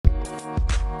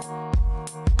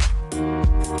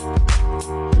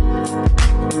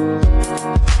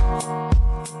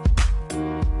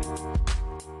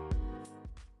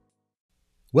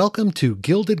Welcome to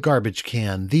Gilded Garbage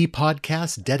Can, the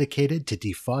podcast dedicated to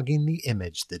defogging the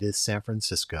image that is San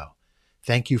Francisco.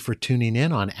 Thank you for tuning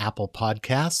in on Apple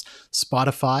Podcasts,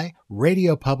 Spotify,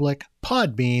 Radio Public,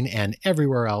 Podbean, and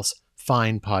everywhere else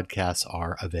fine podcasts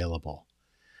are available.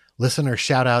 Listener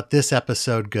shout out this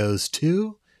episode goes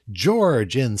to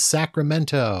George in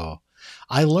Sacramento.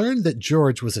 I learned that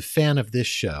George was a fan of this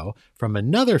show from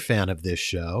another fan of this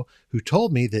show who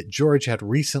told me that George had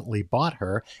recently bought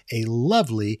her a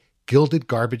lovely Gilded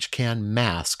Garbage Can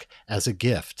mask as a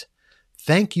gift.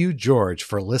 Thank you, George,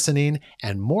 for listening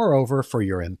and moreover for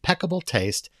your impeccable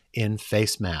taste in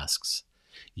face masks.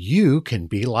 You can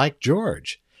be like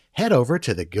George. Head over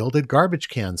to the Gilded Garbage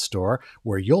Can store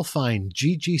where you'll find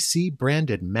GGC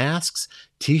branded masks,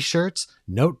 t-shirts,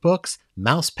 notebooks,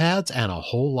 mouse pads, and a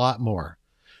whole lot more.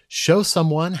 Show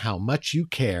someone how much you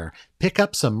care, pick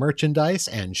up some merchandise,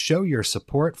 and show your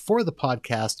support for the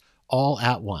podcast all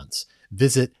at once.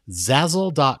 Visit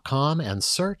Zazzle.com and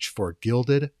search for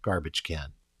Gilded Garbage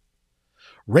Can.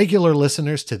 Regular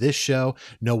listeners to this show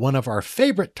know one of our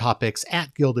favorite topics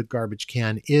at Gilded Garbage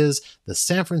Can is the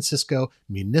San Francisco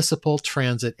Municipal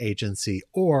Transit Agency,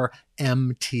 or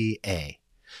MTA.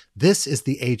 This is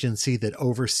the agency that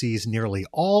oversees nearly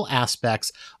all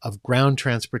aspects of ground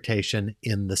transportation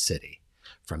in the city,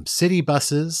 from city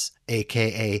buses,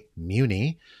 aka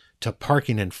Muni, to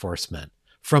parking enforcement.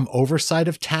 From oversight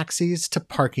of taxis to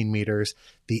parking meters,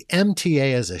 the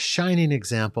MTA is a shining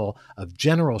example of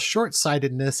general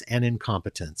short-sightedness and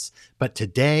incompetence. But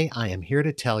today I am here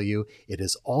to tell you it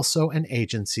is also an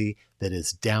agency that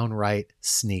is downright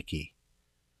sneaky.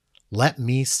 Let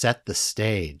me set the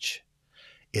stage.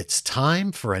 It's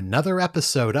time for another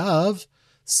episode of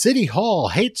City Hall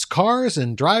hates cars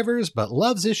and drivers but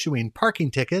loves issuing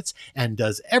parking tickets and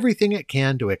does everything it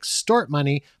can to extort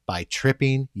money by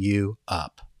tripping you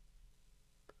up.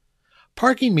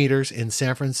 Parking meters in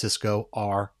San Francisco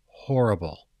are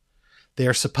horrible. They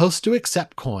are supposed to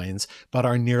accept coins but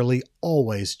are nearly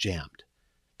always jammed.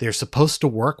 They're supposed to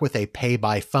work with a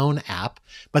pay-by-phone app,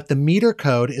 but the meter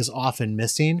code is often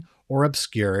missing or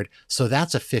obscured, so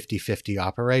that's a 50-50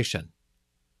 operation.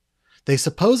 They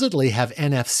supposedly have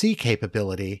NFC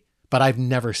capability, but I've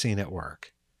never seen it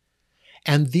work.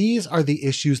 And these are the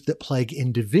issues that plague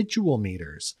individual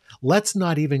meters. Let's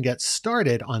not even get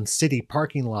started on city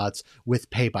parking lots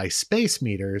with pay-by-space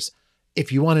meters.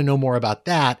 If you want to know more about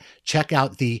that, check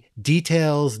out the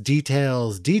Details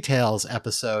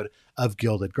episode of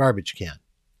Gilded Garbage Can.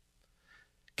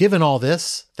 Given all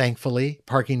this, thankfully,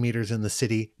 parking meters in the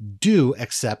city do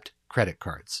accept credit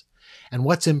cards. And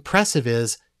what's impressive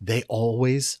is they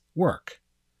always work.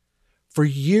 For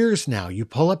years now, you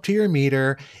pull up to your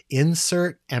meter,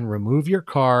 insert and remove your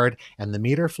card, and the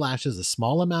meter flashes a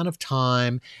small amount of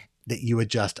time that you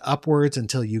adjust upwards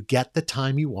until you get the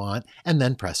time you want, and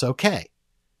then press OK.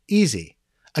 Easy.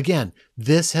 Again,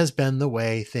 this has been the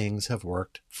way things have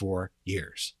worked for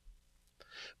years.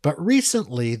 But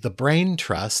recently, the Brain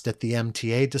Trust at the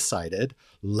MTA decided,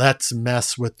 let's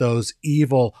mess with those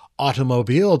evil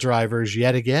automobile drivers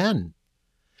yet again.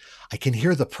 I can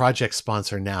hear the project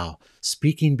sponsor now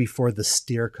speaking before the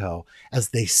Steerco as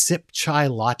they sip chai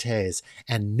lattes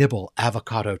and nibble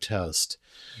avocado toast.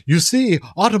 You see,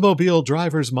 automobile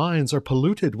drivers' minds are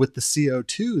polluted with the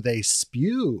CO2 they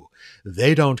spew.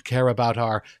 They don't care about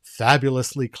our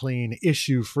fabulously clean,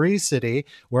 issue-free city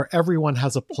where everyone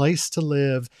has a place to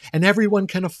live and everyone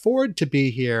can afford to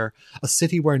be here. A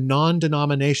city where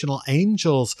non-denominational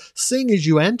angels sing as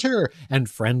you enter and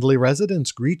friendly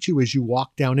residents greet you as you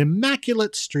walk down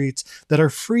immaculate streets that are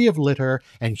free of litter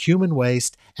and human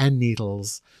waste and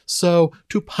needles. So,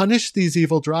 to punish these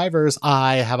evil drivers,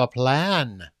 I have a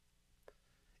plan.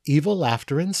 Evil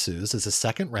laughter ensues as a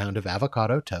second round of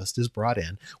avocado toast is brought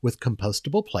in with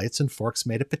compostable plates and forks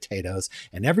made of potatoes,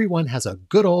 and everyone has a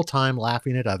good old time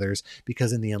laughing at others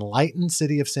because in the enlightened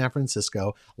city of San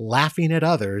Francisco, laughing at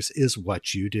others is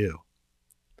what you do.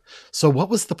 So what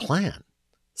was the plan?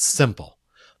 Simple.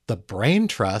 The Brain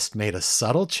Trust made a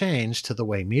subtle change to the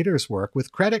way meters work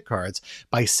with credit cards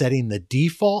by setting the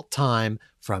default time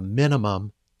from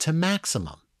minimum to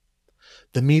maximum.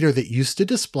 The meter that used to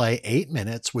display 8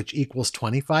 minutes, which equals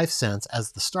 25 cents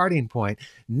as the starting point,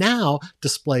 now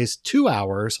displays 2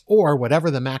 hours or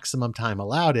whatever the maximum time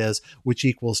allowed is, which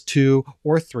equals $2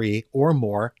 or $3 or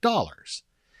more dollars.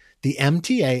 The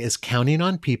MTA is counting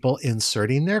on people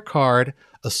inserting their card,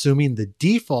 assuming the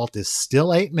default is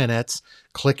still 8 minutes,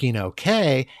 clicking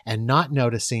OK, and not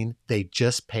noticing they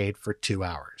just paid for 2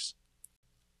 hours.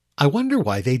 I wonder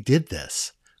why they did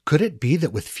this. Could it be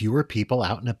that with fewer people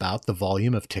out and about, the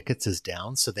volume of tickets is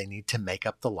down, so they need to make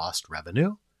up the lost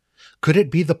revenue? Could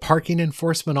it be the Parking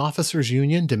Enforcement Officers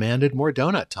Union demanded more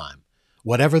donut time?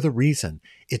 Whatever the reason,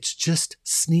 it's just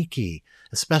sneaky,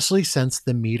 especially since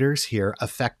the meters here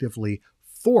effectively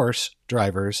force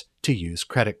drivers to use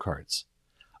credit cards.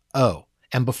 Oh,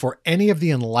 and before any of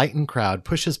the enlightened crowd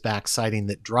pushes back, citing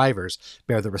that drivers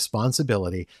bear the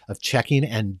responsibility of checking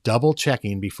and double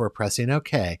checking before pressing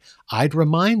OK, I'd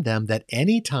remind them that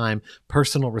any time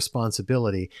personal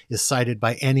responsibility is cited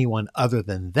by anyone other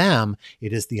than them,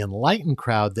 it is the enlightened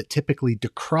crowd that typically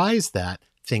decries that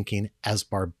thinking as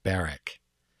barbaric.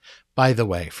 By the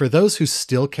way, for those who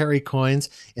still carry coins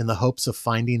in the hopes of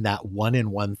finding that 1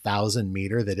 in 1,000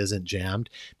 meter that isn't jammed,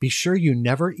 be sure you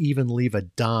never even leave a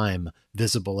dime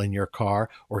visible in your car,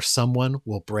 or someone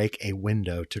will break a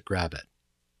window to grab it.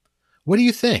 What do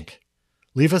you think?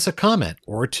 Leave us a comment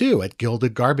or two at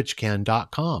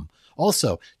gildedgarbagecan.com.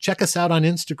 Also, check us out on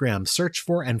Instagram. Search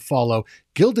for and follow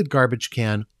Gilded Garbage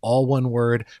Can, all one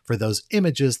word, for those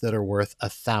images that are worth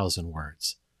 1,000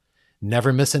 words.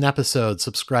 Never miss an episode.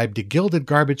 Subscribe to Gilded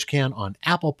Garbage Can on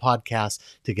Apple Podcasts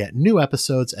to get new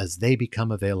episodes as they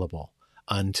become available.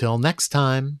 Until next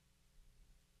time.